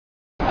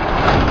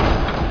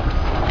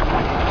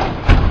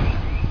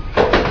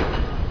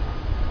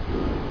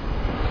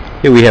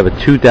Here we have a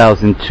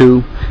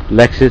 2002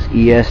 Lexus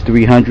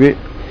ES300.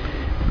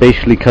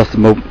 Basically,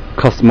 customer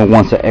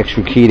wants an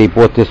extra key. They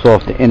bought this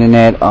off the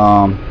internet.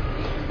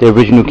 The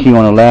original key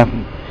on the left,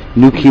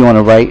 new key on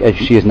the right. As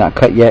you see, is not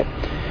cut yet.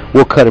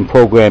 We'll cut and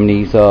program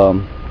these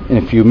in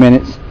a few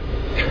minutes.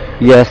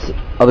 Yes,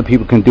 other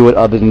people can do it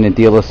other than the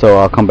dealer, so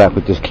I'll come back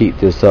with this key,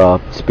 this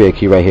spare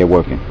key right here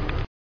working.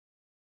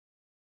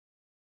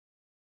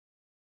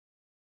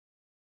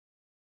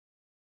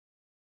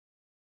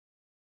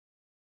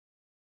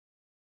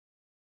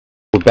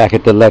 We're back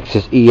at the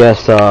Lexus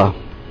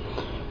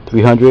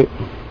ES300.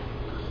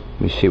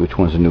 Let me see which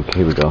one's the new key.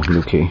 Here we go,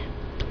 new key.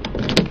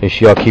 Make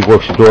sure y'all key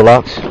works with door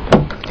locks.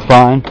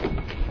 Fine.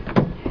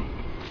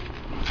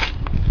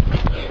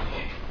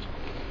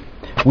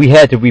 We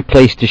had to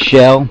replace the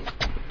shell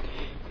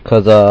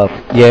because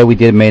yeah, we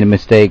made a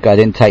mistake. I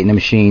didn't tighten the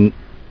machine,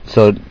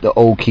 so the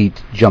old key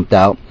jumped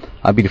out.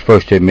 I'll be the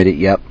first to admit it.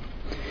 Yep.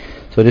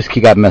 So this key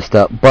got messed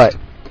up, but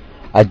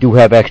I do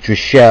have extra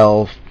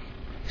shells,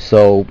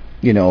 so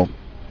you know,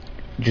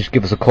 just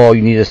give us a call.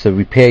 You need us to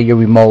repair your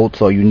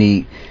remotes, or you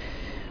need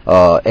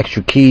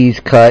extra keys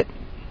cut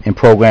and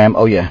program.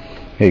 Oh yeah,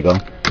 here you go.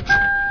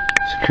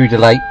 Security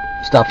light,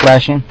 stop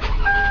flashing.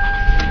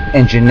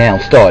 Engine now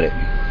started.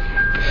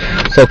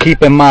 So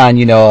keep in mind,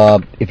 you know,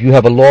 if you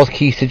have a lost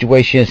key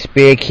situation,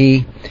 spare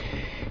key.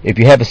 If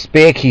you have a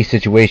spare key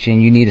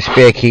situation, you need a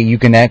spare key, you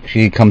can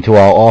actually come to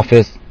our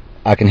office.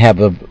 I can have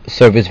a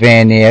service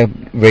van there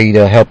ready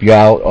to help you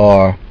out,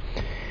 or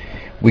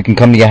we can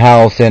come to your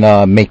house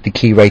and make the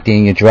key right there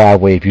in your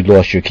driveway if you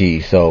lost your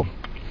key. So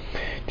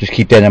just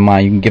keep that in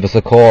mind. You can give us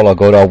a call or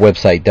go to our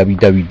website,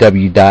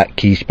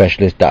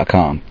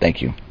 www.keyspecialist.com.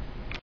 Thank you.